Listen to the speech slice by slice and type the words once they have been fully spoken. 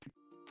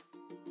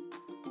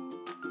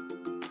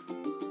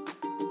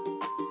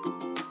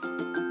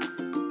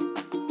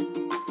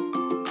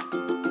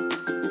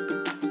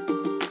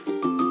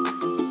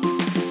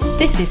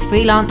This is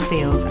Freelance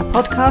Feels, a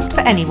podcast for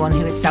anyone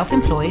who is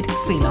self-employed,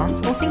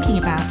 freelance or thinking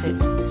about it.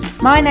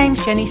 My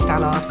name's Jenny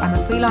Stallard, I'm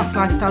a freelance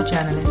lifestyle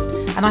journalist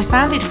and I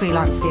founded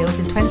Freelance Feels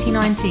in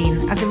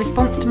 2019 as a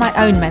response to my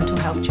own mental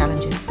health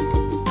challenges.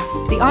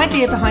 The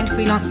idea behind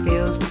Freelance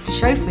Feels is to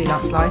show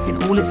freelance life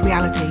in all its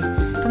reality,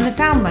 from the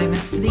down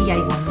moments to the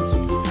yay ones,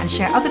 and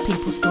share other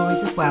people's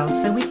stories as well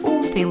so we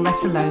all feel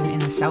less alone in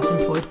the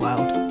self-employed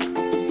world.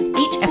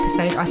 Each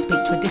episode I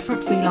speak to a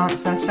different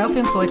freelancer,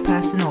 self-employed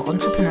person or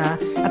entrepreneur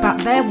about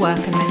their work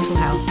and mental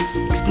health,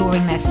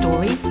 exploring their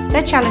story,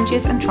 their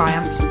challenges and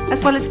triumphs,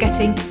 as well as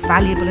getting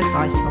valuable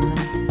advice from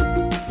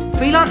them.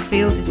 Freelance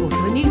Feels is also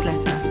a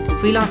newsletter,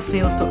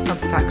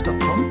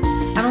 freelancefeels.substack.com,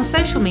 and on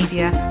social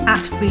media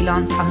at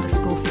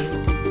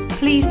freelance_feels.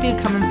 Please do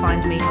come and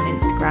find me on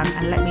Instagram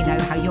and let me know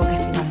how you're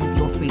getting on with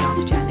your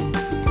freelance journey.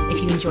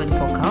 If you enjoy the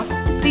podcast,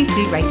 please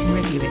do rate and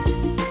review it.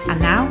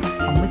 And now,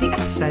 on with the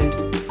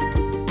episode.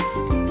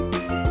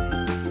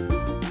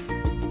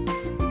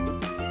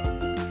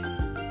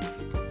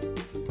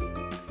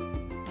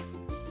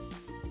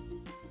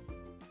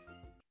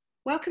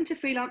 Welcome to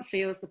Freelance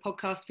Feels, the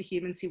podcast for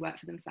humans who work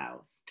for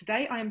themselves.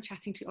 Today I am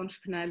chatting to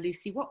entrepreneur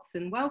Lucy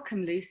Watson.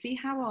 Welcome, Lucy.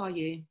 How are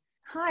you?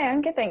 Hi,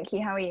 I'm good, thank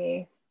you. How are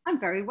you? I'm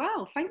very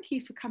well. Thank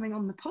you for coming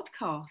on the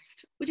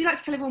podcast. Would you like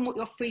to tell everyone what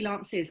your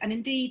freelance is? And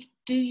indeed,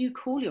 do you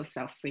call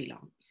yourself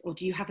freelance? Or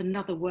do you have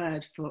another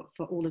word for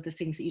all of the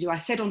things that you do? I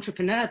said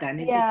entrepreneur then.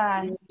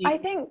 Yeah, I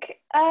think,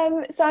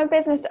 so I'm a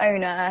business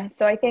owner.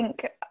 So I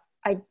think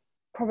I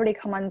probably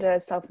come under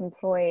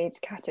self-employed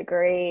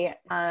category.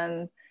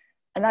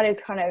 And that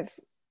is kind of,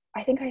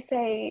 I think I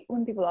say,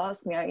 when people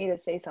ask me, I either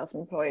say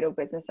self-employed or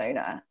business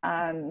owner.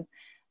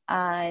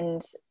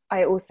 And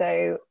I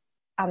also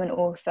am an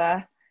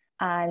author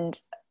and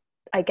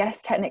I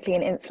guess technically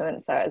an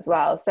influencer as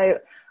well. So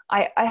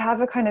I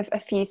have a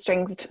few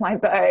strings to my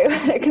bow.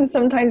 It can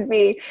sometimes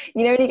be,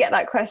 you know, when you get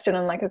that question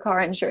on like a car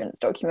insurance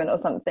document or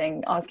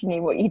something, asking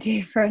you what you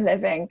do for a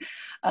living.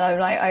 And I'm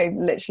like, I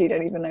literally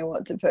don't even know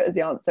what to put as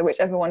the answer,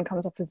 whichever one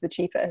comes up as the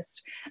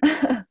cheapest.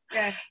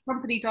 Yeah,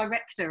 company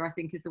director, I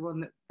think, is the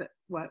one that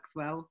works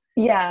well.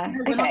 Yeah,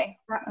 You know, okay.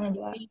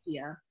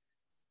 media,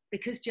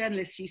 because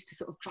journalists used to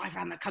sort of drive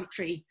around the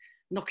country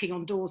knocking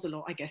on doors a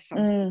lot, I guess,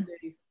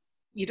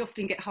 you'd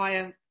often get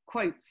higher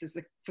quotes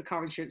for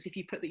car insurance if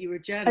you put that you were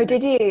a journalist. Oh,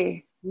 did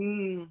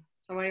you?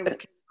 So I always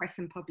keep press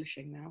and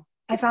publishing now.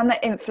 I found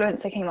that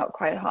influencer came up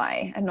quite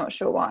high. I'm not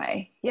sure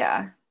why.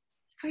 Yeah.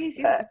 It's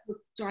crazy, isn't it?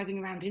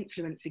 Driving around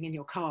influencing in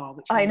your car.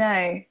 Which I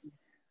know.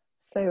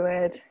 So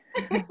weird.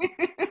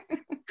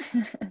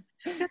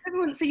 So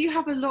everyone, so you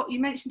have a lot, you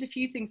mentioned a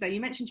few things there. You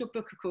mentioned your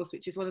book, of course,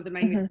 which is one of the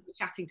main reasons we're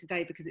chatting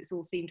today, because it's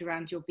all themed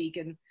around your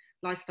vegan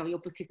lifestyle. Your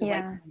book is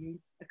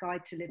Awakenings, A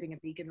Guide to Living a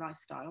Vegan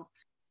Lifestyle.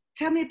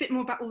 Tell me a bit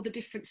more about all the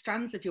different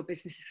strands of your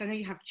business. I know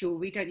you have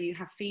jewellery, don't you? You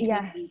have feed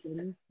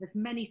vegan. There's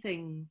many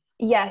things.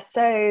 Yeah,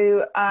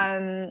 so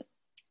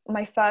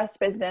my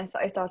first business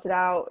that I started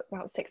out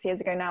about 6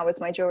 years ago now was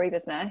my jewellery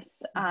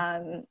business.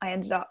 I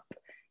ended up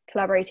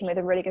collaborating with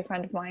a really good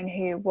friend of mine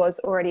who was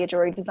already a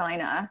jewellery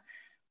designer.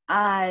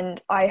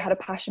 And I had a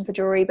passion for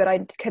jewellery, but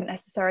I couldn't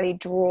necessarily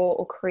draw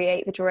or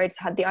create the jewellery. I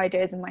just had the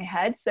ideas in my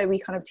head. So we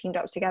kind of teamed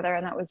up together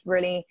and that was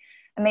really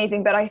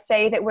amazing. But I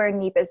say that we're a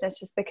new business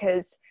just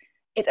because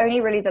it's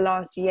only really the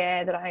last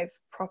year that I've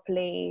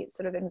properly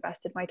sort of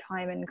invested my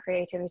time and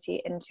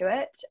creativity into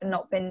it and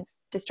not been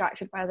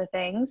distracted by other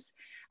things.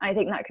 And I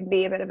think that can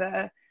be a bit of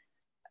a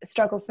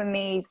struggle for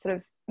me, sort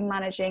of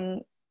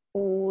managing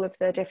all of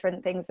the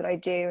different things that I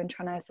do and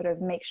trying to sort of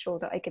make sure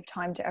that I give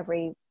time to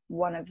every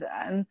one of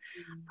them.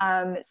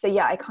 So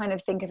yeah, I kind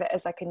of think of it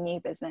as like a new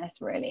business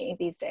really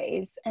these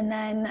days. And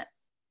then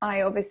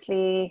I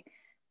obviously,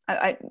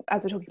 as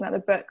we're talking about the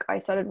book, I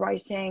started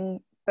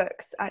writing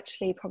books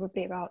actually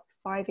probably about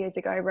 5 years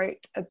ago. I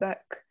wrote a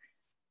book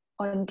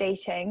on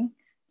dating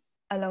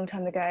a long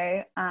time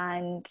ago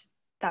and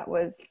that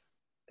was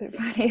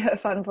really a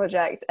fun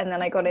project. And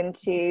then I got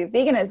into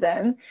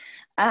veganism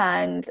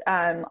and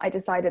I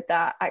decided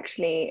that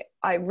actually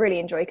I really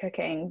enjoy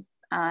cooking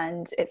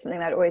and it's something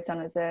that I'd always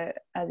done as a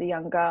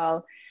young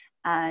girl.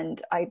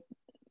 And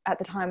at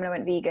the time when I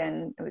went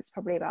vegan, it was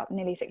probably about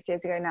nearly 6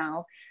 years ago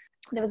now,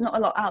 there was not a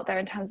lot out there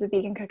in terms of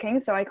vegan cooking,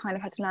 so I kind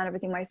of had to learn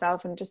everything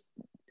myself and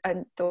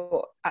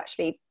thought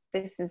actually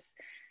this is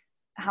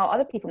how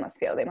other people must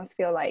feel. They must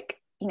feel like,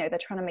 you know, they're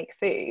trying to make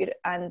food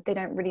and they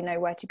don't really know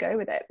where to go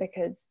with it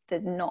because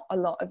there's not a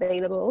lot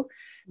available.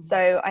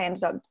 So I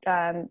ended up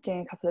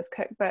doing a couple of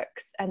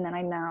cookbooks, and then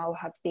I now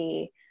have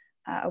the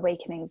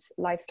Awakenings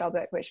lifestyle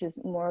book, which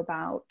is more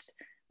about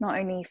not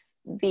only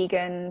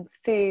vegan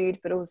food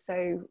but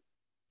also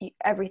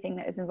everything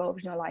that is involved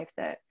in your life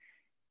that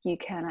you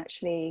can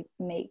actually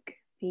make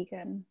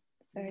vegan.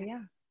 So yeah.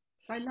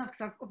 I love,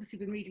 because I've obviously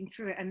been reading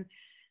through it, and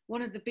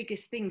one of the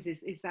biggest things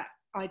is that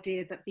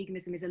idea that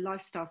veganism is a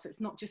lifestyle. So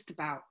it's not just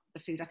about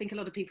the food. I think a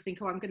lot of people think,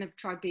 oh, I'm going to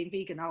try being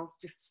vegan, I'll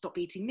just stop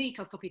eating meat,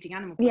 I'll stop eating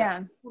animal products. Yeah.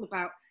 It's all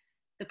about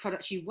the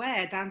products you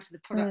wear, down to the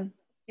product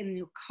in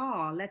your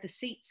car, leather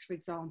seats, for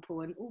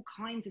example, and all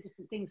kinds of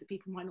different things that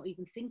people might not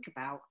even think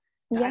about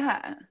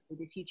Yeah.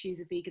 if you choose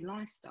a vegan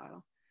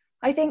lifestyle?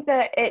 I think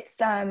that it's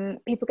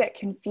people get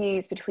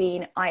confused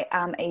between I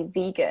am a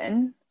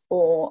vegan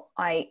or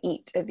I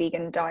eat a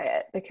vegan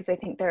diet, because I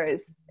think there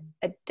is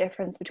a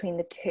difference between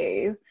the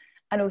two.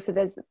 And also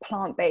there's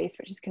plant-based,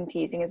 which is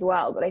confusing as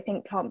well. But I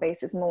think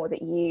plant-based is more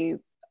that you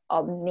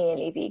are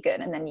nearly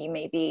vegan and then you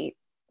maybe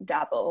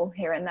dabble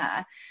here and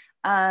there.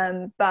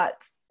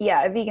 But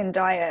yeah, a vegan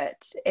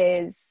diet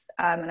is,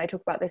 and I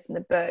talk about this in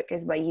the book,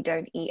 is where you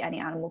don't eat any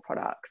animal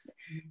products.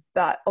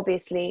 But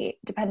obviously,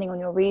 depending on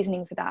your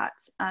reasoning for that,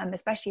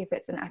 especially if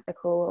it's an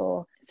ethical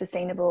or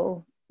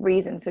sustainable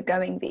reason for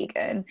going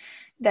vegan,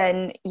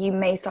 then you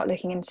may start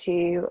looking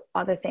into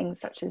other things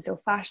such as your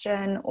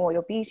fashion or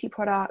your beauty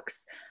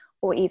products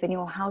or even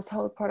your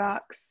household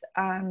products.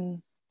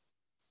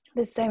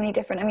 There's so many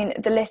different, I mean,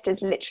 the list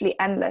is literally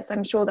endless.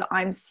 I'm sure that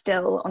I'm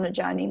still on a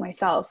journey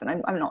myself,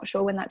 and I'm not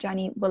sure when that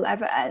journey will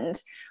ever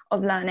end,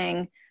 of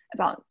learning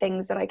about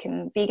things that I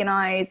can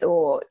veganize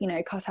or, you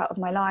know, cut out of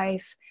my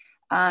life.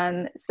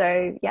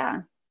 So yeah,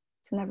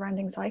 it's a never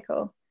ending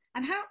cycle.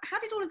 And how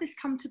did all of this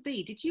come to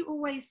be? Did you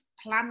always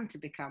plan to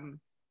become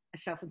a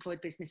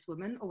self-employed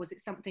businesswoman, or was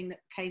it something that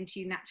came to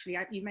you naturally?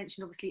 You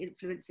mentioned obviously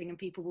influencing, and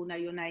people will know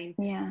your name.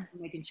 Yeah.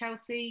 Made in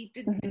Chelsea.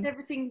 Did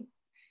everything,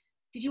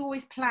 did you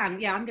always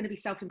plan, yeah, I'm going to be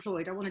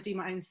self-employed, I want to do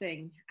my own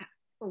thing?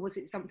 Or was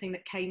it something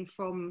that came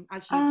from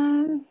as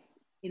you...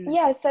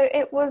 Yeah, so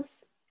it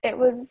was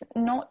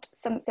not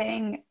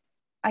something,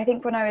 I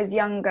think when I was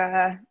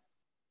younger,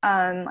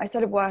 I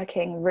started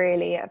working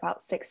really at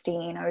about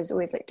 16. I was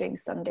always like doing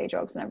Sunday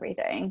jobs and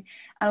everything.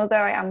 And although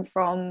I am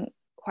from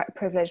quite a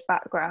privileged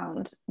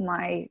background,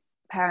 my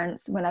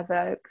parents were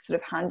never sort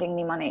of handing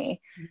me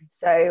money.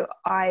 So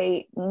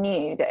I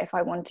knew that if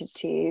I wanted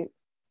to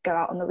go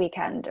out on the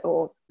weekend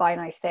or buy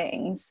nice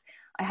things,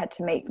 I had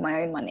to make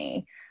my own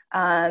money.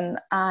 And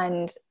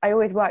I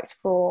always worked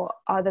for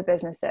other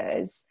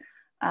businesses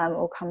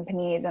or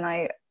companies, and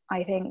I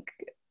think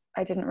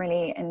I didn't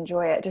really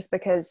enjoy it, just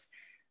because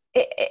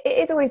it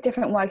is always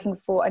different working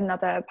for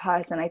another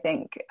person, I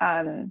think,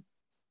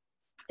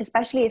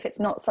 especially if it's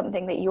not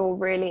something that you're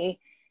really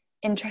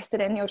interested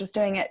in. You're just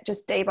doing it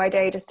just day by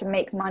day just to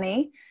make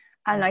money.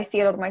 And I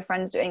see a lot of my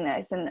friends doing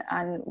this,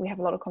 and we have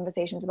a lot of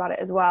conversations about it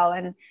as well.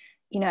 And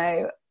you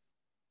know,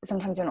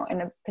 sometimes you're not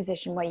in a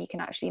position where you can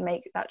actually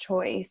make that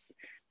choice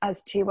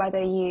as to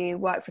whether you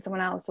work for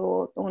someone else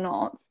or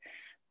not.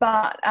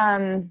 But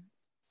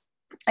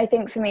I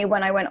think for me,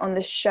 when I went on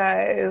the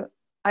show,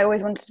 I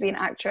always wanted to be an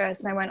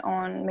actress, and I went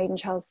on Made in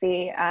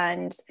Chelsea.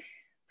 And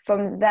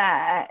from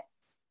there,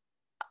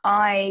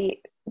 I'm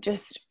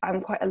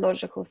quite a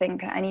logical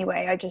thinker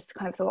anyway. I just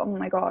kind of thought, oh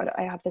my God,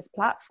 I have this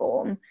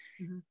platform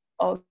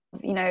of,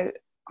 you know,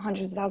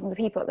 hundreds of thousands of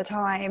people at the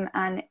time.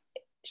 And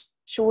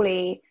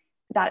surely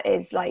that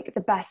is like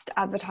the best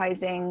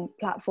advertising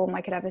platform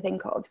I could ever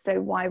think of. So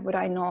why would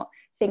I not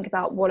think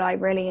about what I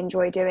really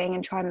enjoy doing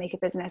and try and make a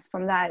business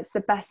from there? It's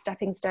the best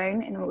stepping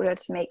stone in order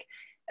to make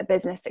a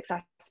business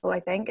successful. I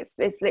think it's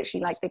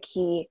literally like the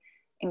key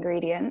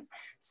ingredient.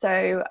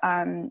 So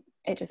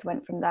it just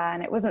went from there,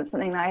 and it wasn't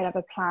something that I had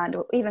ever planned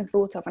or even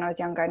thought of when I was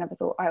younger. I never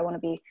thought I want to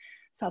be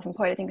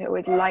self-employed. I think I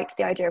always liked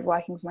the idea of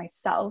working for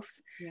myself.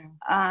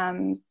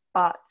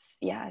 But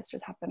yeah, it's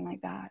just happened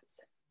like that.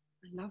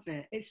 I love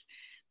it.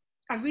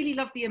 I really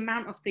love the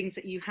amount of things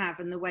that you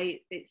have, and the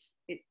way it's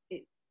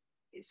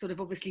sort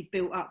of obviously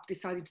built up,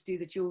 deciding to do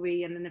the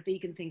jewelry and then the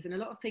vegan things, and a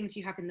lot of things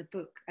you have in the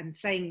book. And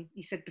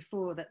you said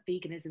before that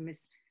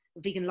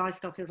vegan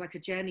lifestyle feels like a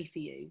journey for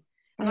you.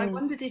 And I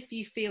wondered if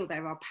you feel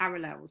there are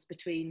parallels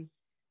between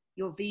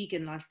your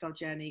vegan lifestyle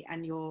journey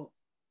and your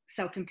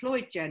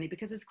self-employed journey,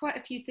 because there's quite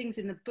a few things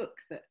in the book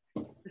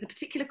there's a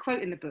particular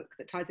quote in the book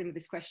that ties in with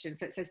this question.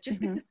 So it says,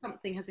 just because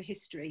something has a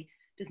history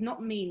does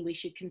not mean we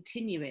should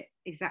continue it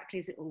exactly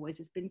as it always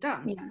has been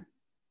done. Yeah.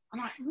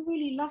 And I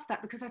really love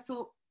that, because I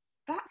thought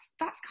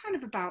that's kind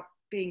of about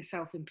being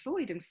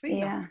self-employed and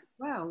freelance as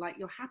well, like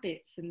your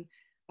habits. And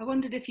I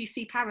wondered if you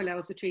see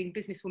parallels between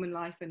businesswoman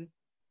life and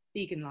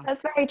vegan life.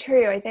 That's very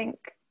true. I think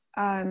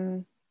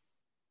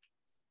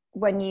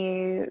when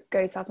you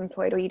go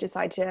self-employed, or you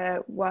decide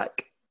to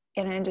work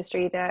in an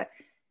industry that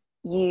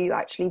you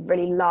actually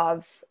really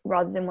love,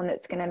 rather than one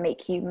that's going to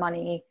make you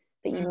money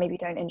that you maybe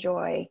don't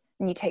enjoy,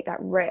 and you take that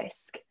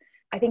risk,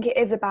 I think it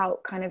is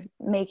about kind of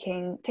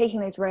taking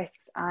those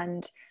risks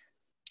and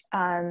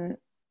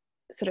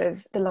sort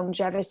of the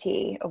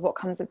longevity of what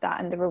comes with that,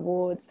 and the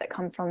rewards that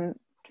come from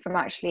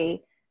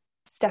actually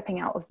stepping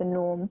out of the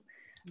norm.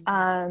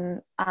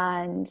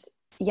 And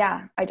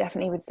yeah, I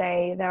definitely would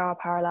say there are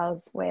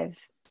parallels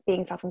with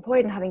being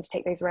self-employed and having to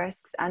take those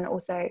risks, and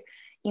also,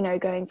 you know,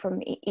 going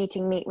from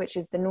eating meat, which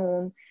is the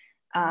norm,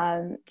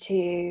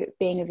 to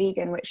being a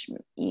vegan, which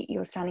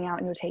you're standing out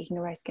and you're taking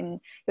a risk, and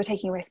you're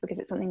taking a risk because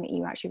it's something that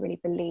you actually really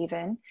believe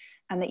in,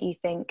 and that you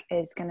think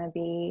is going to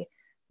be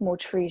more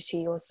true to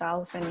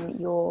yourself and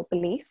your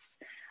beliefs.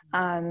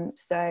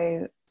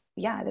 So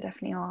yeah, there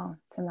definitely are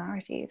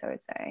similarities, I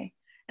would say.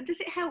 And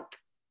does it help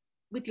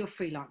with your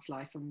freelance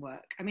life and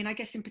work? I mean, I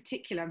guess in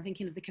particular, I'm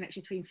thinking of the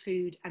connection between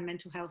food and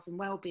mental health and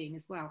well-being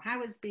as well.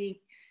 How has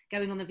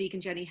going on the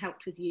vegan journey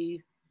helped with you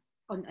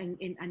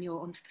in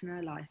your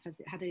entrepreneur life? Has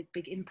it had a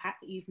big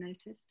impact that you've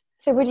noticed?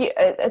 So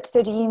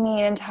so do you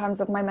mean in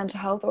terms of my mental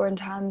health or in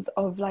terms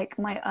of like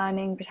my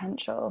earning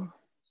potential?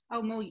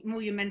 Oh,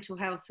 more your mental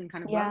health and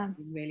kind of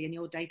well-being, really, in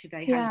your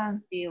day-to-day, how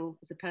you feel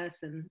as a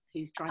person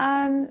who's trying to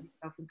live in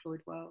a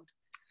self-employed world.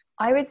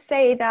 I would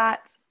say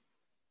that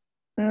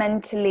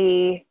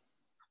mentally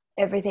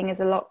everything is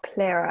a lot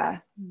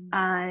clearer,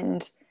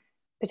 and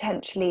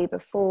potentially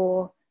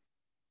before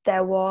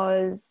there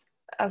was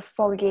a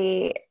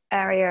foggy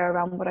area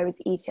around what I was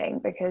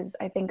eating, because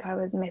I think I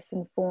was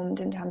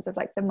misinformed in terms of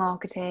like the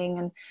marketing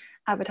and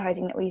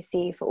advertising that we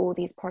see for all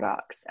these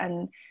products,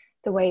 and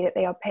the way that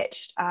they are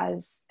pitched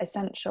as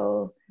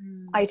essential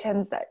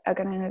items that are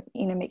going to,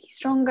 you know, make you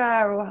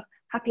stronger or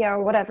happier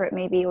or whatever it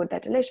may be, or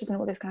they're delicious and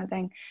all this kind of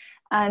thing.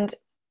 And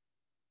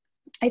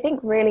I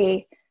think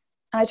really,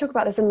 and I talk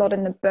about this a lot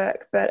in the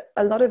book, but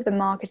a lot of the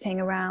marketing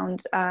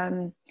around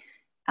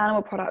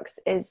animal products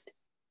is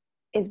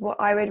what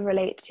I would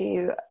relate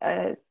to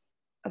a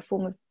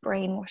form of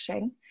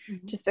brainwashing,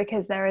 just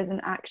because there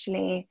isn't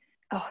actually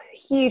a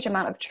huge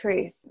amount of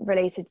truth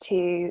related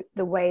to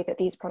the way that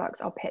these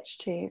products are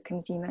pitched to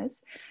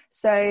consumers.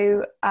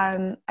 So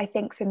I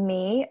think for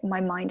me,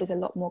 my mind is a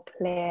lot more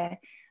clear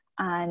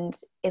and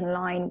in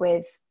line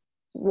with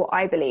what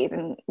I believe,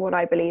 and what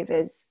I believe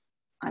is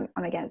I'm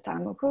against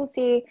animal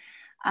cruelty,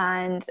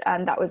 and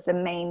that was the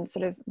main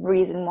sort of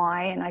reason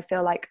why. And I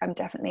feel like I'm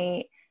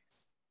definitely,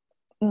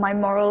 my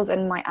morals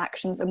and my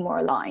actions are more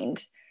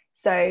aligned.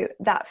 So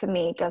that for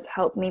me does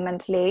help me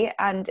mentally.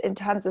 And in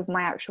terms of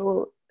my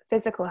actual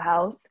physical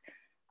health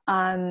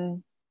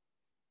and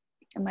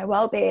my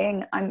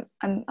well-being, I'm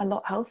a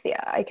lot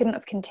healthier. I couldn't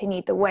have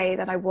continued the way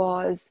that I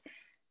was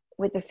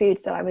with the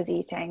foods that I was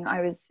eating.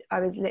 I was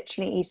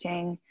literally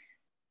eating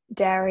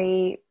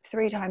dairy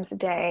 3 times a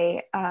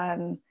day.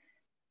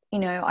 You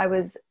know, I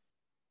was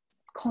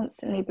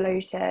constantly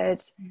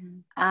bloated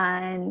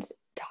and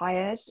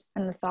tired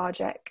and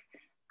lethargic.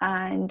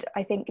 And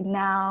I think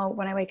now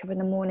when I wake up in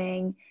the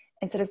morning,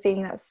 instead of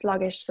feeling that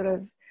sluggish sort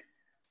of,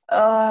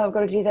 oh, I've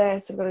got to do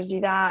this, I've got to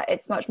do that,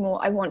 it's much more,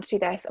 I want to do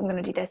this, I'm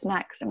going to do this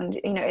next. I'm going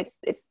to, you know,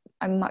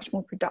 I'm much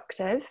more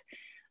productive.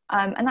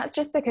 And that's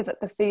just because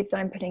the foods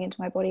that I'm putting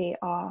into my body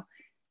are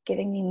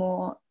giving me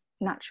more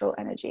natural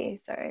energy.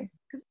 So,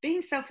 because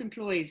being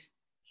self-employed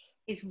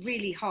is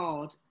really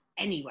hard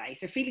anyway.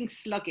 So feeling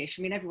sluggish,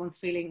 I mean, everyone's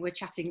feeling, we're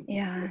chatting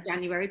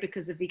January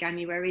because of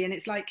Veganuary, and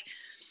it's like,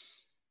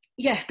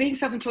 yeah, being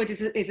self-employed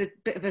is a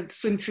bit of a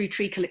swim through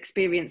treacle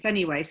experience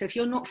anyway. So if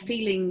you're not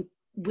feeling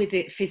with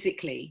it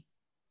physically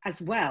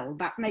as well,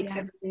 that makes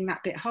everything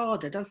that bit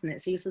harder, doesn't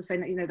it? So you're sort of saying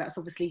that, you know, that's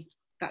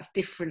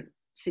different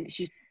since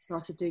you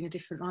started doing a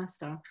different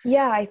lifestyle.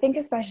 Yeah, I think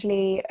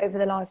especially over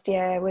the last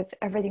year with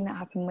everything that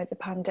happened with the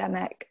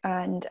pandemic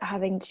and I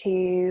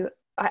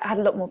had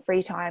a lot more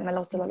free time. I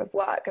lost a lot of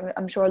work.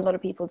 I'm sure a lot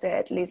of people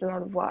did lose a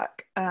lot of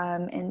work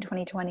in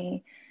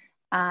 2020.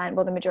 And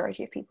well, the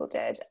majority of people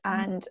did.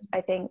 And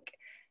I think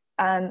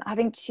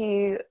having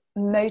to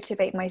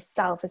motivate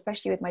myself,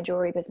 especially with my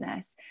jewelry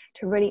business,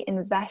 to really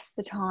invest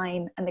the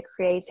time and the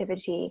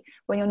creativity.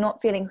 When you're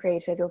not feeling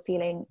creative, you're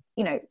feeling,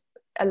 you know,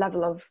 a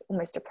level of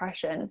almost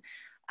depression.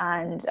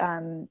 And,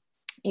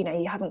 you know,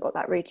 you haven't got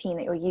that routine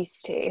that you're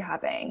used to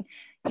having.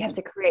 You have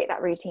to create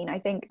that routine. I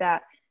think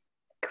that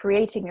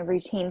creating a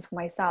routine for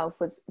myself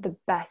was the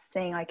best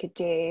thing I could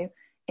do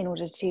in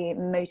order to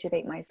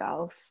motivate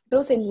myself, but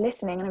also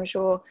listening. And I'm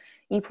sure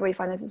you probably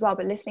find this as well,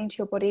 but listening to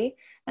your body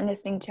and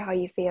listening to how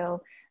you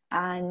feel,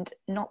 and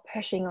not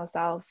pushing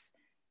yourself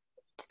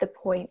to the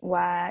point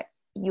where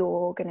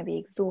you're going to be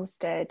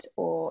exhausted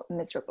or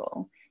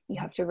miserable. You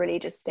have to really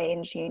just stay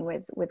in tune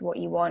with what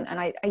you want.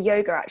 And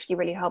yoga actually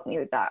really helped me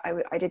with that.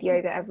 I did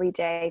yoga every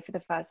day for the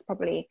first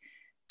probably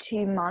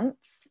 2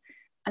 months,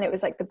 and it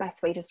was like the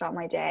best way to start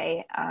my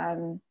day,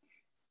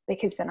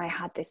 because then I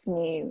had this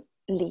new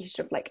leash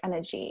of like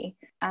energy.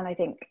 And I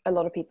think a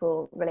lot of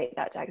people relate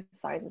that to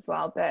exercise as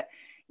well. But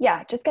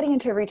yeah, just getting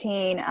into a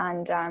routine.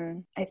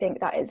 And I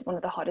think that is one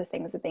of the hardest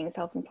things with being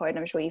self-employed, and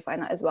I'm sure you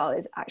find that as well,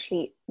 is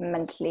actually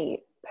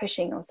mentally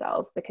pushing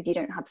yourself because you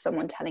don't have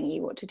someone telling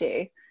you what to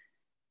do.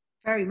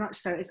 Very much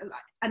so.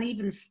 And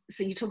even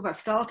so, you talk about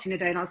starting a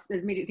day, and I was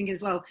immediately thinking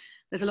as well,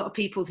 there's a lot of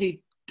people who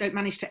don't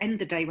manage to end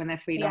the day when they're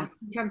freelance.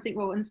 You kind of think,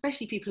 well, and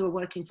especially people who are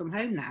working from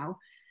home now,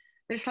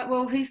 but it's like,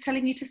 well, who's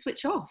telling you to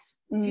switch off?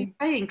 You're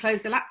saying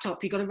close the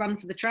laptop, you've got to run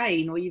for the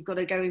train, or you've got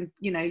to go and,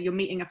 you know, you're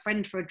meeting a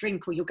friend for a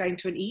drink, or you're going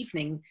to an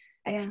evening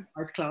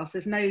exercise class.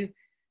 There's no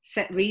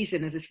set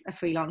reason as a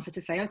freelancer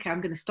to say, okay,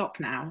 I'm going to stop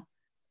now.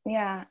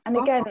 Yeah. And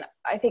again,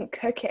 I think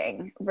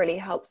cooking really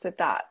helps with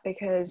that,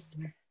 because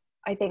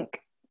I think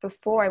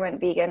before I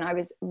went vegan, I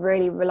was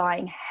really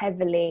relying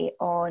heavily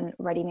on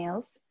ready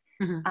meals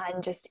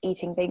and just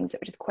eating things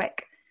that were just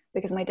quick,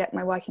 because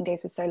my working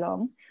days were so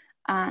long.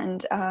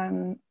 And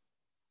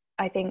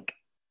I think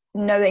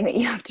knowing that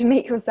you have to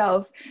make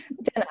yourself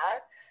dinner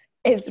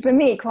it's for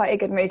me quite a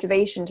good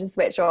motivation to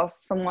switch off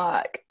from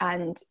work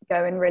and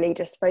go and really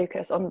just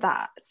focus on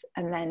that,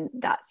 and then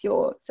that's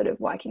your sort of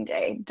working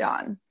day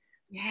done.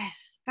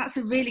 Yes, that's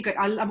a really good.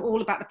 I'm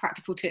all about the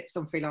practical tips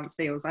on Freelance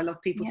Feels. I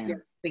love people to be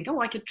able to think, oh,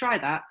 I could try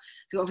that.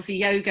 So obviously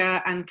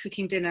yoga and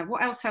cooking dinner.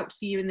 What else helped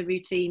for you in the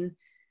routine,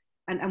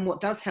 and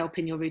what does help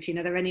in your routine?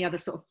 Are there any other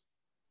sort of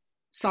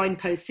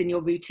signposts in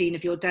your routine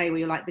of your day where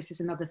you're like, this is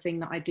another thing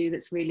that I do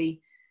that's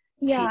really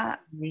key?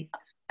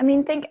 I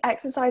mean, think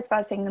exercise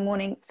first thing in the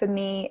morning for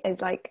me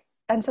is like,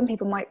 and some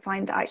people might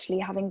find that actually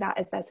having that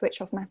as their switch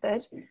off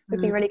method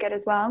would be really good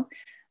as well.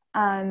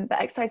 But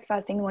exercise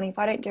first thing in the morning, if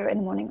I don't do it in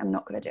the morning, I'm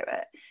not going to do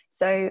it.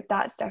 So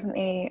that's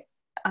definitely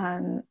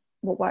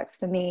what works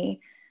for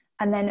me.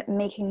 And then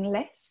making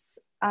lists.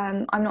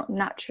 I'm not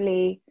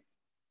naturally,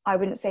 I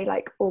wouldn't say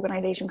like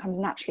organization comes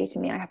naturally to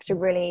me. I have to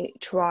really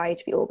try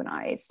to be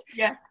organized.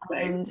 Yeah.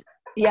 And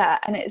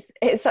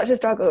it's such a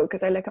struggle,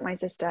 because I look at my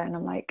sister and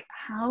I'm like,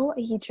 how are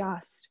you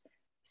just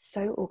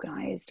so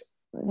organized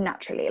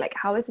naturally? Like,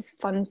 how is this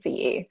fun for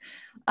you?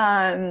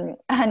 And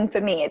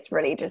for me, it's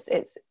really just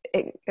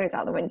it goes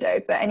out the window.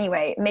 But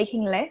anyway,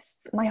 making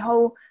lists, my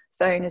whole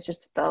phone is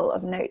just full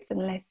of notes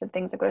and lists of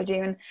things I've got to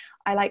do, and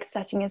I like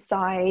setting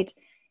aside,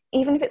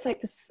 even if it's like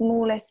the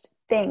smallest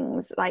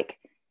things, like,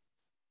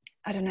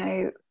 I don't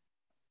know,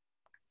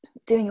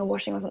 doing your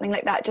washing or something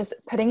like that, just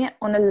putting it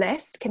on a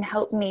list can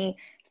help me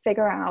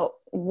figure out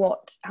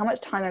how much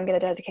time I'm going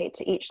to dedicate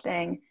to each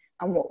thing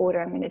and what order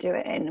I'm going to do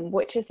it in, and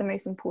which is the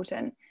most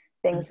important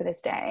thing for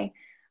this day.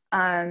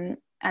 And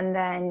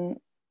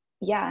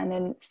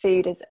then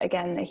food is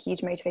again a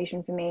huge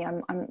motivation for me.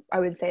 I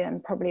would say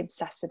I'm probably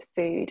obsessed with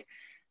food,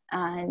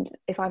 and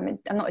if I'm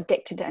not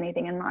addicted to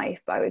anything in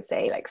life, but I would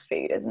say like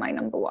food is my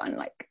number one,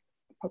 like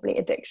probably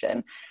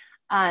addiction.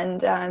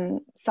 And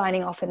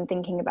signing off and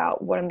thinking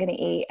about what I'm going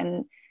to eat,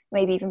 and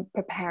maybe even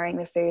preparing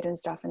the food and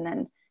stuff, and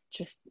then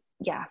just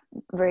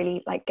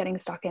really like getting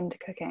stuck into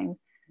cooking.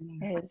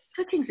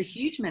 Cooking's a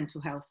huge mental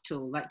health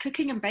tool. Like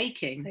cooking and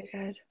baking, so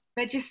good.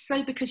 They're just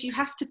so, because you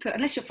have to put,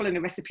 unless you're following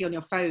a recipe on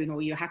your phone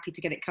or you're happy to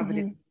get it covered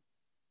in,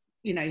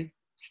 you know,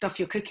 stuff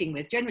you're cooking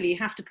with, generally you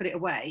have to put it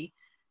away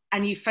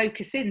and you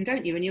focus in,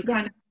 don't you? And you're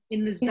kind of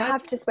in the zone. You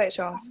have to switch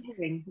off.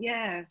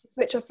 Yeah.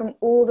 Switch off from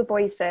all the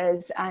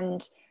voices.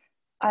 And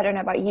I don't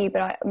know about you,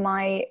 but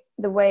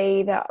the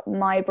way that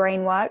my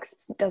brain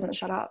works doesn't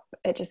shut up.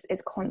 It just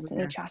is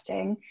constantly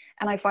chatting.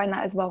 And I find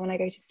that as well when I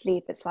go to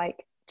sleep. It's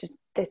like, just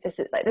this is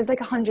like, there's like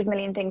 100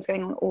 million things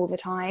going on all the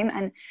time.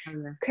 And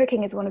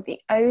cooking is one of the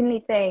only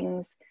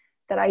things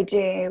that I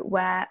do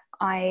where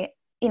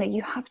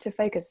you have to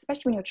focus,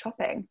 especially when you're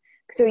chopping,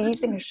 because you're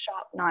using a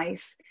sharp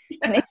knife.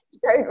 And if you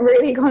don't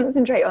really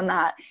concentrate on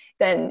that,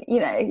 then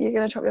you're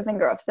going to chop your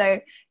finger off. So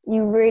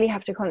you really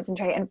have to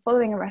concentrate, and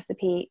following a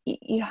recipe,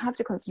 you have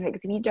to concentrate,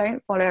 because if you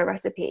don't follow a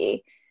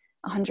recipe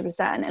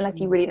 100%, unless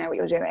you really know what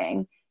you're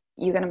doing,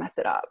 you're going to mess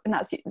it up. And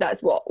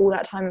that's what all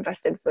that time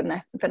invested for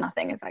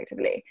nothing,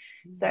 effectively.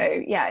 So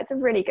it's a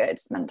really good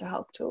mental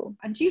health tool.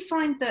 And do you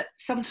find that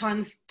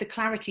sometimes the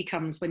clarity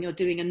comes when you're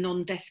doing a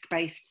non-desk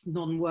based,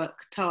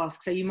 non-work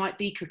task? So you might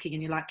be cooking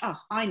and you're like, oh,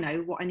 I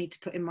know what I need to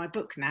put in my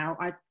book now.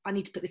 I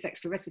need to put this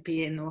extra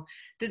recipe in. Or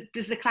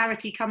does the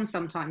clarity come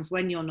sometimes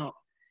when you're not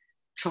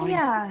trying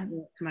to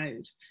work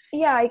mode?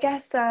 Yeah, I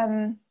guess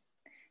the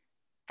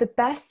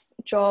best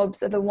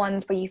jobs are the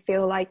ones where you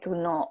feel like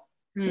you're not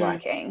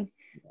working.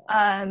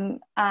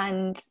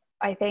 And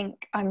I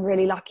think I'm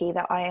really lucky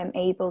that I am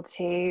able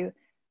to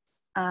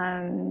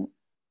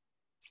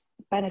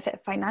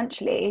benefit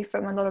financially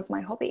from a lot of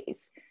my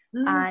hobbies.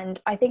 And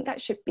I think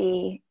that should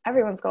be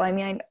everyone's goal. I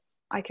mean,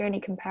 I can only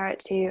compare it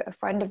to a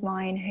friend of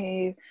mine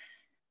who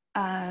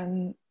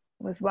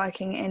was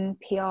working in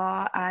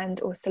PR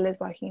or still is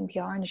working in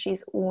PR, and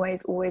she's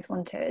always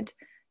wanted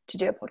to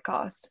do a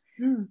podcast.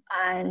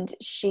 And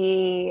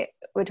she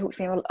would talk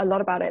to me a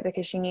lot about it,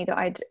 because she knew that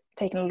I'd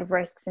taken a lot of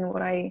risks in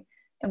what I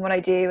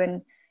do,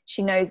 and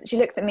she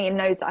looks at me and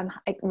knows that I'm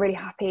really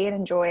happy and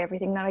enjoy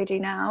everything that I do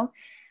now.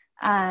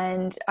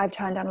 And I've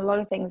turned down a lot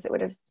of things that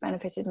would have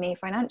benefited me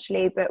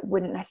financially but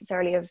wouldn't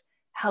necessarily have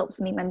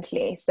helped me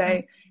mentally.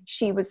 So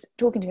she was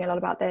talking to me a lot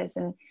about this,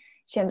 and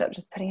she ended up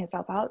just putting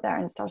herself out there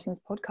and starting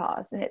this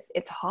podcast. And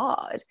it's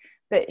hard,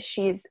 but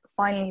she's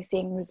finally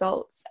seeing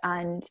results,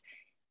 and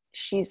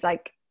she's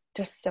like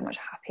just so much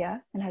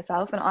happier in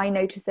herself. And I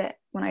notice it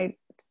when I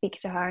speak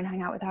to her and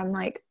hang out with her. I'm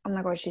like, oh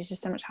my god, she's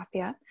just so much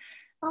happier.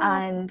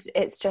 And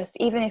it's just,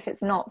 even if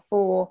it's not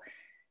for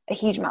a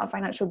huge amount of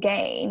financial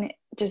gain,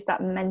 just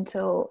that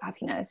mental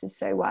happiness is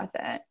so worth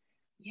it.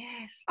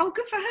 Yes. Oh,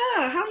 good for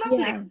her. How lovely.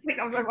 Yeah.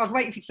 I was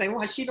waiting for you to say, well,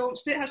 has she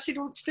launched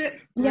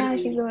it? Yeah,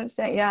 she's launched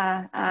it.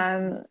 Yeah.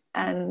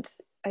 And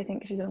I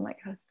think she's on like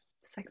her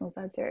second or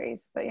third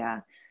series, but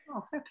yeah.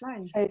 Oh, fair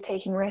play. Shows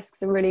taking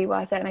risks are really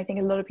worth it. And I think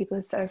a lot of people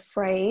are so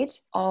afraid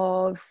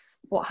of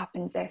what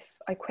happens if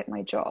I quit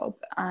my job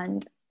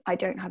and I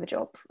don't have a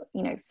job,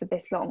 for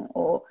this long,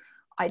 or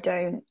I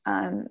don't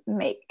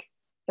make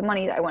the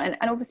money that I want.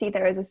 And obviously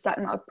there is a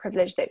certain amount of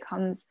privilege that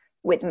comes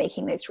with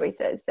making those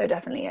choices. There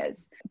definitely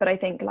is, but I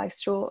think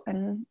life's short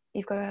and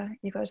you've got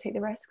to take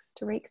the risks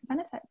to reap the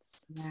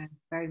benefits. Yeah,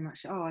 very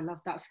much. Oh, I love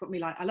that. It's got me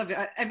like, I love it.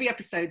 Every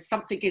episode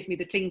something gives me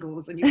the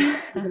tingles, and you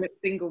just have a little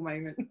tingle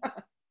moment.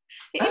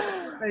 It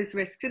is those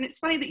risks. And it's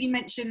funny that you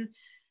mentioned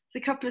the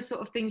couple of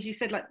sort of things you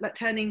said, like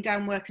turning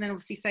down work, and then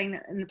obviously saying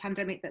that in the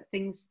pandemic that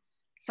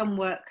some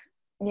work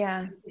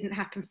didn't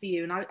happen for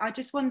you. And I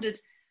just wondered,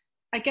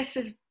 I guess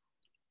there's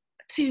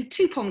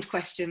two-pronged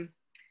question.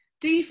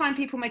 Do you find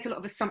people make a lot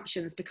of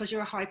assumptions because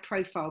you're a high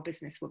profile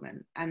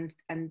businesswoman and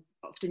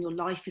often your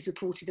life is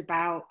reported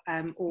about,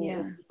 or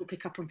people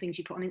pick up on things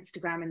you put on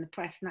Instagram in the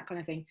press and that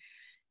kind of thing?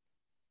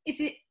 Is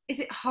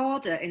it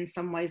harder in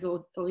some ways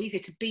or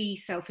easier to be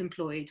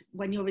self-employed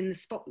when you're in the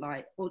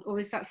spotlight, or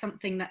is that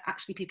something that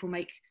actually people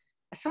make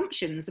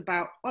assumptions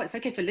about? Oh, it's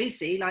okay for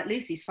Lucy, like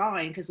Lucy's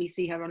fine because we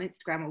see her on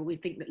Instagram, or we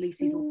think that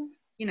Lucy's,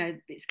 you know,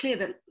 it's clear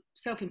that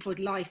self-employed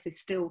life is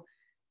still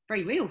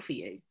very real for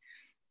you.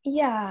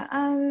 Yeah,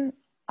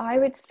 I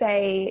would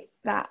say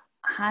that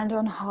hand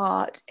on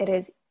heart, it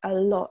is a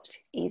lot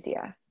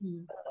easier,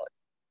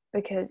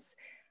 because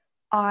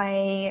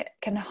I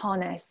can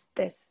harness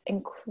this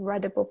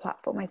incredible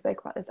platform. I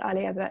spoke about this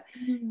earlier, but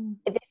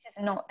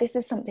this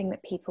is something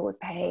that people would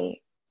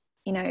pay,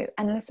 you know,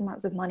 endless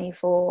amounts of money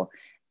for,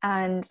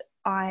 and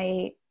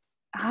I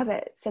have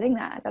it sitting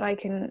there that I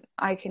can,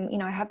 you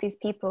know, I have these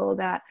people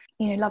that,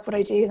 you know, love what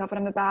I do, love what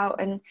I'm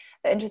about, and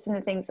they're interested in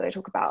the things that I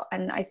talk about.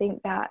 And I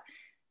think that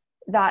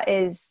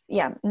is,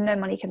 no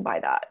money can buy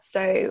that.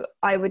 So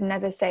I would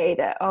never say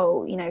that,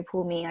 oh, you know,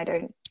 poor me,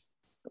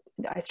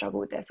 I struggle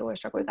with this or I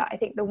struggle with that. I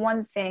think the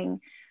one thing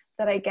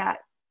that I get,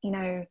 you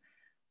know,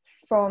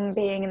 from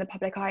being in the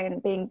public eye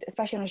and being,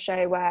 especially on a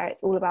show where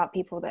it's all about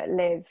people that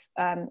live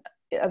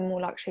a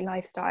more luxury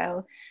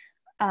lifestyle,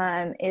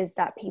 is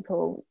that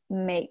people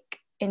make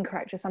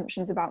incorrect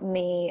assumptions about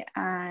me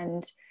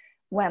and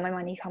where my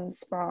money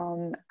comes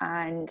from,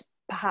 and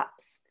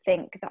perhaps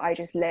think that I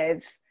just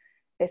live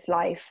this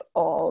life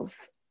of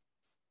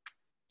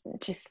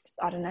just,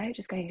 I don't know,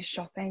 just going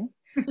shopping,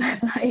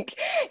 like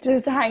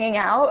just hanging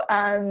out.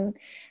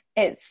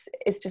 It's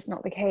just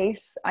not the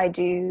case. I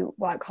do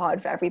work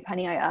hard for every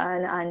penny I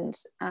earn,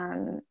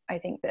 and I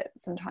think that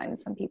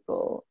sometimes some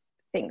people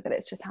think that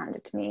it's just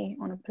handed to me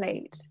on a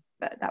plate,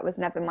 but that was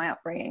never my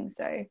upbringing.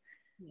 So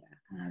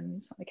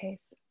it's not the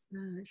case.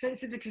 So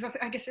it's because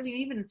I guess, I mean,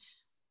 even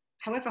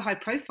however high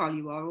profile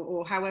you are,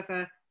 or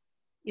however,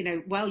 you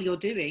know, well you're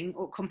doing,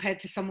 or compared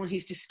to someone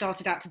who's just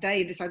started out today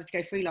and decided to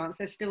go freelance,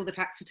 there's still the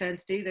tax return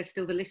to do, there's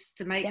still the lists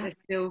to make, there's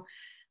still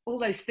all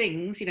those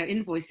things, you know,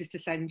 invoices to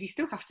send. You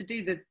still have to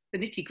do the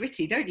nitty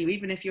gritty, don't you,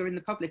 even if you're in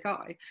the public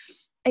eye?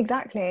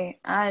 Exactly.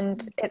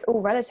 And it's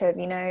all relative,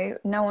 you know,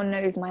 no one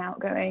knows my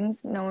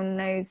outgoings, no one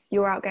knows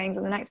your outgoings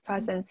or the next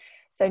person,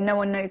 so no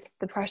one knows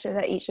the pressure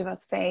that each of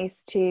us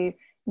face to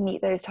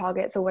meet those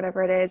targets or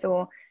whatever it is,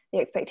 or the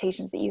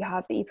expectations that you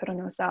have that you put on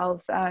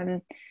yourself,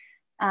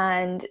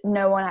 and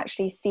no one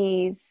actually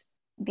sees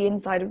the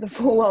inside of the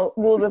four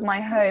walls of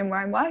my home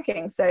where I'm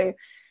working. So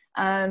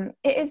it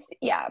is,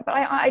 but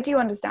I do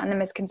understand the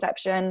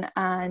misconception,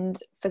 and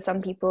for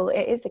some people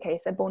it is the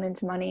case, they're born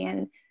into money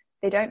and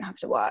they don't have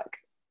to work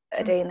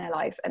a day in their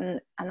life, and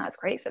that's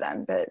great for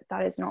them, but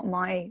that is not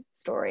my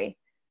story.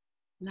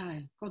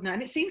 No, God no.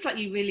 And it seems like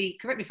you really,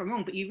 correct me if I'm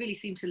wrong, but you really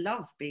seem to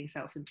love being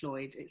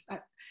self-employed.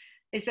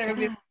 Is there a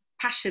real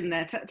passion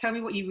there? Tell me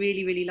what you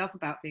really, really love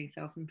about being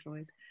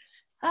self-employed.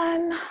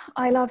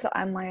 I love that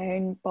I'm my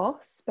own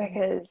boss,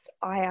 because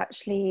I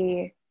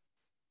actually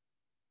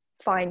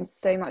find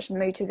so much more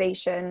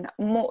motivation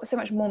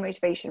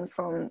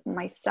from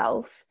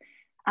myself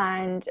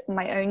and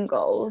my own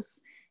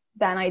goals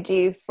than I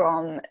do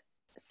from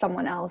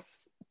someone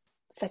else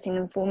setting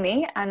them for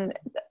me. And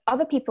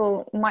other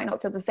people might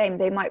not feel the same.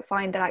 They might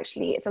find that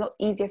actually it's a lot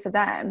easier for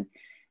them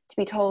to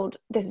be told,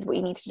 this is what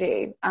you need to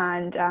do,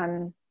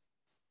 and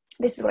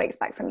this is what I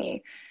expect from you.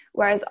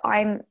 Whereas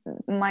I'm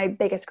my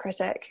biggest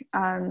critic.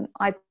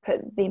 I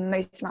put the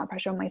most amount of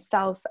pressure on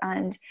myself,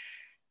 and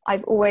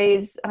I've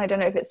always, and I don't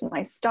know if it's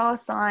my star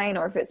sign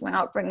or if it's my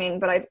upbringing,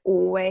 but I've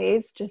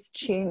always just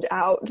tuned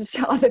out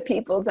to other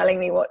people telling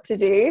me what to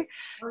do.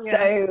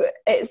 So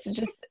it's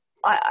just,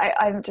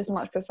 I just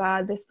much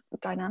prefer this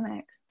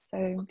dynamic.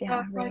 So yeah,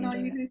 I really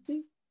enjoy it.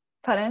 Lucy?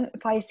 Pardon?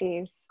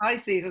 Pisces.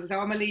 So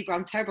I'm a Libra.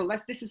 I'm terrible.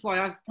 This is why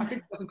I've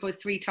been self-employed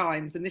 3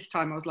 times, and this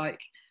time I was like,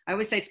 I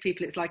always say to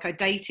people, it's like I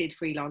dated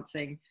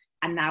freelancing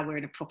and now we're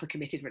in a proper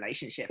committed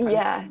relationship. I'm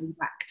going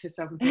back to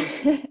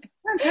self-employed.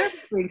 I'm terrible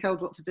being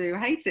told what to do. I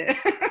hate it.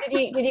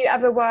 Did you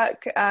ever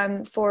work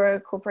for a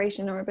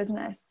corporation or a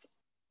business?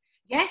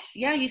 Yes.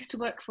 Yeah, I used to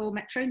work for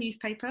Metro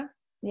newspaper.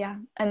 Yeah.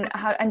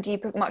 And do you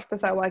much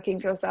prefer working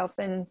for yourself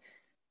than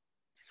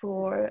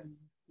for...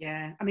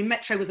 Yeah. I mean,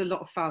 Metro was a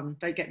lot of fun.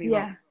 Don't get me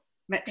wrong.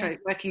 Metro,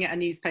 working at a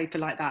newspaper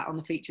like that on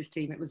the features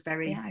team, it was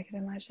very... Yeah, I can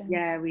imagine.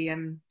 Yeah, we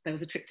there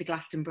was a trip to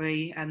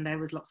Glastonbury, and there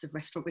was lots of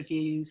restaurant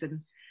reviews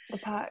and... The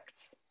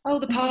perks. Oh,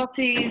 the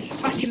parties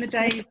back in the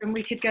days when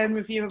we could go and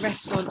review a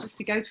restaurant. Just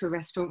to go to a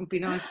restaurant would be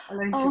nice.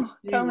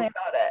 Tell me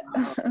about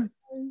it.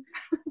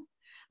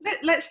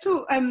 Let's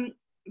talk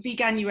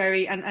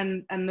Veganuary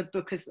and the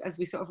book as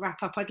we sort of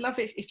wrap up. I'd love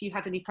it if you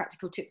had any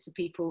practical tips for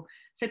people.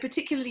 So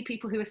particularly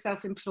people who are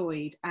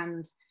self-employed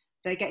and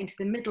they're getting to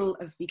the middle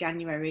of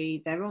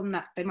Veganuary, they're on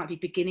that, they might be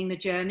beginning the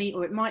journey,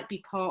 or it might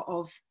be part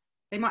of,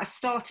 they might have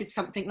started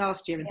something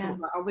last year and thought,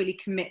 like, I'll really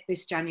commit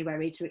this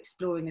January to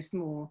exploring this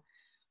more.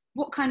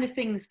 What kind of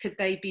things could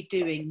they be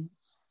doing,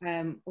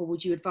 or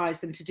would you advise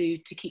them to do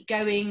to keep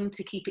going,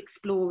 to keep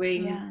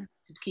exploring,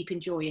 to keep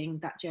enjoying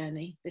that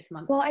journey this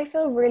month? Well, I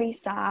feel really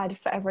sad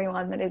for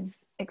everyone that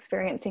is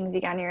experiencing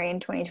Veganuary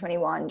in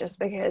 2021, just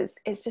because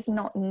it's just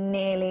not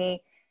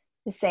nearly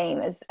the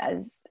same as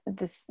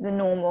the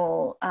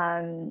normal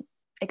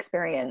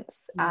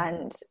experience.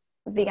 And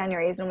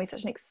Veganuary is normally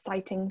such an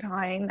exciting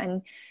time,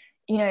 and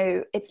you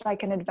know, it's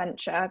like an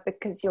adventure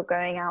because you're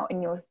going out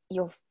and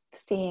you're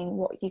seeing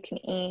what you can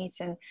eat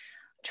and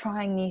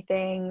trying new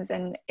things,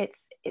 and it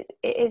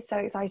is so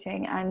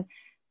exciting. And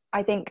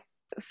I think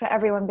for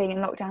everyone being in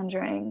lockdown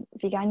during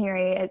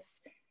Veganuary,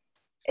 it's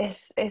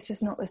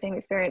just not the same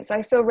experience. So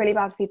I feel really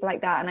bad for people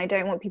like that, and I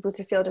don't want people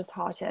to feel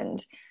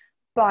disheartened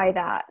by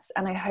that.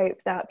 And I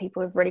hope that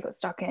people have really got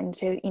stuck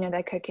into, you know,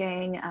 their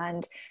cooking,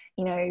 and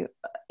you know,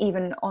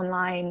 even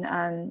online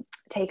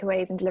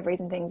takeaways and deliveries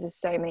and things. There's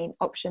so many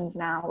options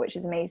now, which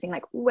is amazing,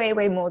 like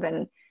way more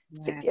than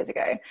 6 years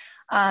ago.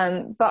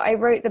 But I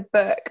wrote the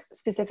book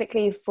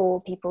specifically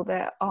for people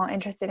that are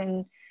interested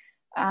in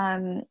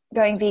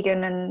going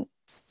vegan, and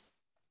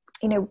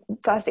you know,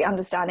 firstly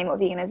understanding what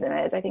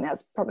veganism is. I think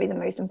that's probably the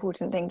most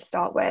important thing to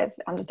start with,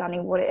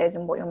 understanding what it is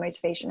and what your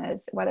motivation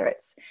is, whether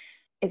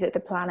is it the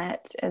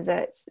planet, is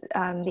it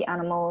the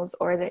animals,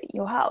 or is it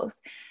your health?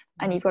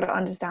 And you've got to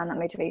understand that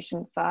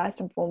motivation first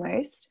and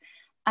foremost.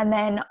 And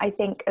then I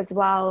think as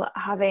well,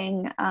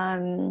 having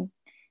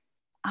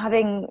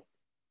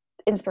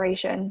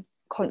inspiration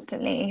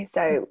constantly.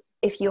 So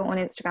if you're on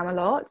Instagram a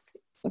lot,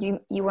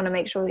 you want to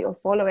make sure that you're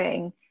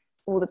following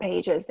all the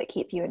pages that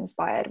keep you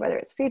inspired, whether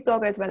it's food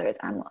bloggers, whether it's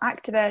animal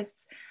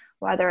activists,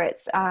 whether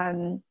it's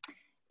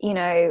you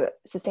know,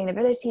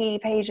 sustainability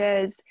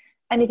pages,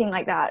 anything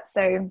like that.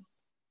 So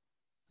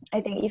I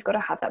think you've got to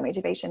have that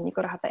motivation, you've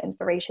got to have that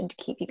inspiration to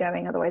keep you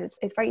going, otherwise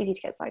it's very easy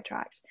to get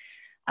sidetracked.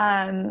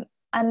 And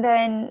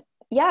then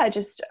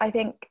just I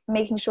think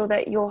making sure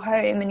that your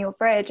home and your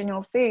fridge and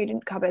your food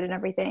and cupboard and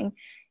everything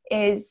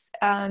is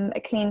a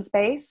clean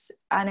space,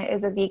 and it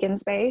is a vegan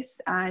space,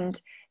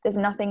 and there's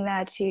nothing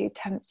there to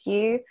tempt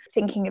you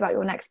thinking about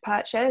your next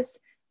purchase.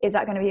 Is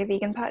that going to be a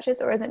vegan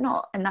purchase or is it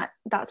not? And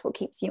that's what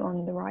keeps you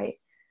on the right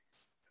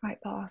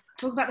path.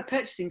 Talk about the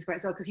purchasing square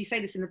as well, because you say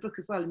this in the book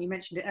as well, and you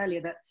mentioned it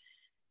earlier, that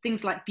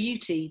things like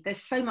beauty,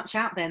 there's so much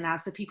out there now,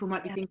 so people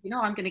might be thinking,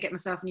 I'm going to get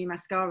myself a new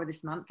mascara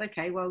this month.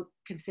 Okay, well,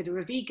 consider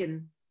a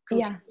vegan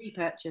cruelty-free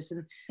purchase,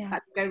 and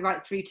that can go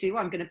right through to,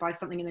 I'm going to buy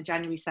something in the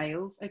January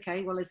sales.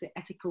 Okay, well, is it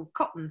ethical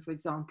cotton, for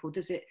example?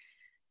 Does it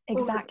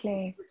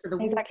exactly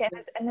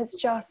and there's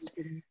just,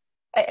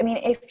 I mean,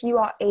 if you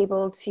are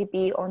able to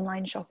be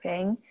online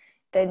shopping,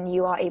 then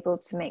you are able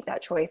to make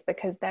that choice,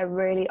 because there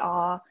really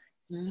are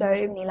so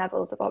many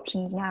levels of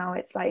options now.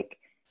 It's like,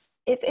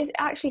 it's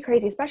actually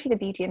crazy, especially the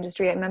beauty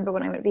industry. I remember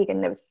when I went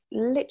vegan, there was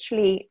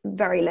literally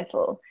very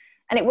little,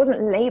 and it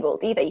wasn't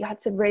labeled either. You had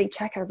to really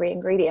check every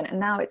ingredient, and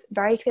now it's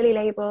very clearly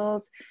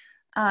labeled.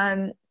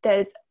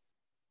 There's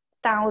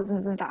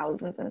thousands and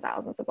thousands and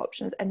thousands of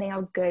options, and they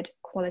are good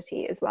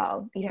quality as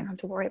well. You don't have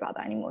to worry about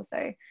that anymore.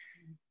 So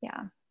so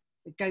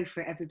go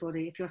for it,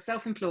 everybody. If you're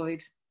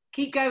self-employed,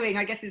 keep going,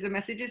 I guess is the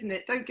message, isn't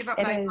it? Don't give up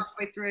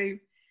halfway through.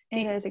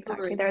 It is,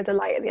 exactly. There is a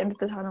light at the end of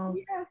the tunnel.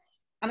 Yes.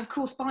 And of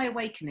course, by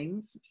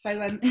Awakenings. So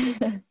thank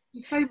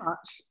you so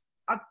much.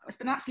 It's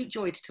been an absolute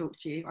joy to talk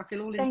to you. I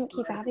feel all inspired. Thank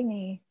you for having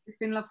me. It's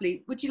been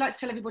lovely. Would you like to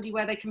tell everybody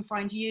where they can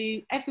find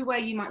you, everywhere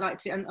you might like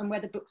to, and where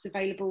the book's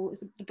available?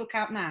 Is the book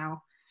out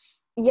now?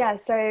 Yeah,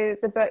 so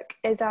the book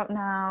is out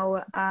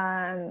now.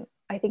 I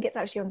think it's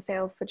actually on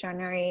sale for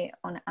January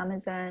on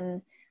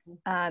Amazon,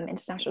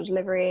 international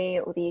delivery,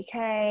 or the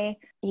UK.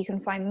 You can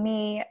find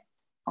me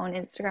on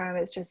Instagram.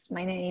 It's just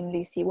my name,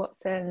 Lucy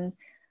Watson.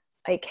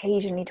 I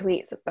occasionally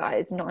tweet, but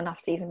it's not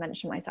enough to even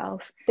mention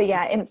myself. So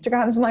yeah,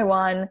 Instagram's my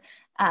one,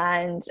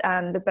 and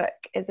the book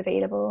is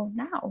available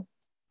now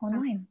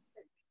online.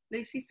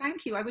 Lucy,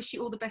 thank you. I wish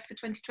you all the best for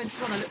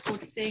 2021. I look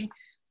forward to seeing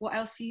what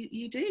else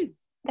you do.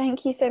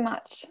 Thank you so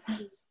much.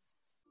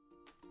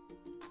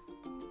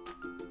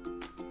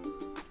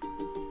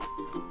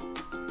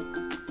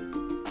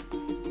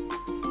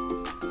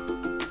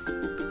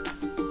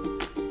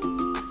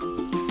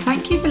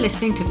 Thank you for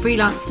listening to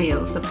Freelance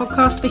Feels, the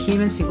podcast for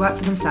humans who work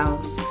for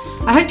themselves.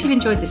 I hope you've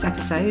enjoyed this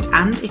episode,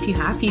 and if you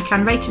have, you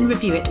can rate and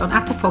review it on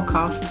Apple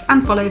Podcasts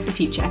and follow for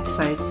future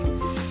episodes.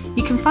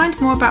 You can find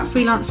more about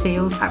Freelance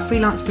Feels at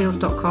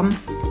freelancefeels.com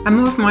and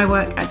more of my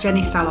work at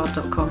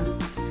jennystallard.com.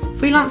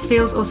 Freelance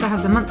Feels also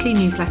has a monthly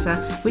newsletter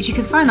which you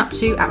can sign up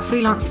to at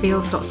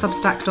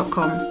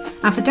freelancefeels.substack.com,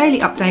 and for daily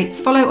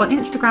updates follow on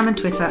Instagram and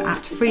Twitter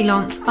at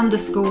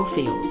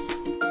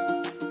freelance_feels.